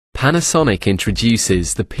Panasonic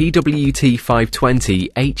introduces the PWT 520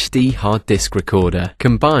 HD hard disk recorder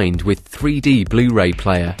combined with 3D Blu-ray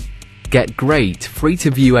player. Get great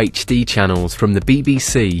free-to-view HD channels from the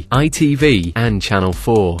BBC, ITV and Channel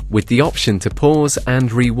 4 with the option to pause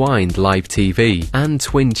and rewind live TV and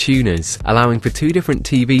twin tuners, allowing for two different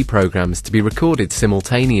TV programs to be recorded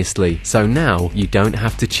simultaneously, so now you don't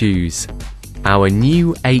have to choose. Our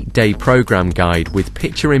new 8-day program guide with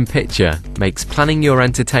picture-in-picture makes planning your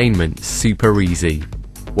entertainment super easy.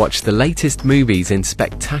 Watch the latest movies in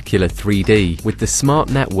spectacular 3D with the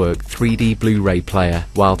Smart Network 3D Blu-ray player,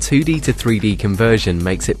 while 2D to 3D conversion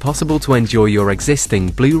makes it possible to enjoy your existing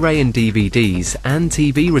Blu-ray and DVDs and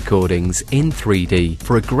TV recordings in 3D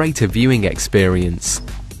for a greater viewing experience.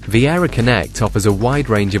 Viera Connect offers a wide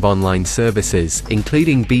range of online services,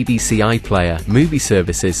 including BBC iPlayer, movie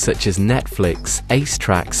services such as Netflix, Ace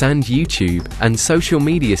Tracks and YouTube, and social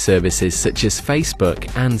media services such as Facebook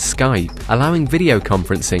and Skype, allowing video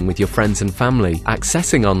conferencing with your friends and family.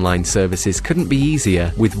 Accessing online services couldn't be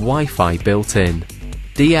easier with Wi-Fi built in.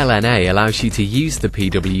 DLNA allows you to use the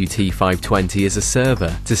PWT 520 as a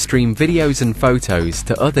server to stream videos and photos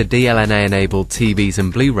to other DLNA-enabled TVs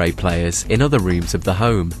and Blu-ray players in other rooms of the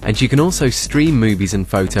home, and you can also stream movies and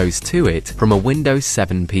photos to it from a Windows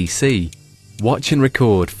 7 PC. Watch and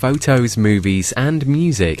record photos, movies and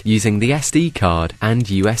music using the SD card and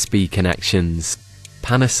USB connections.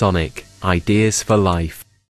 Panasonic, ideas for life.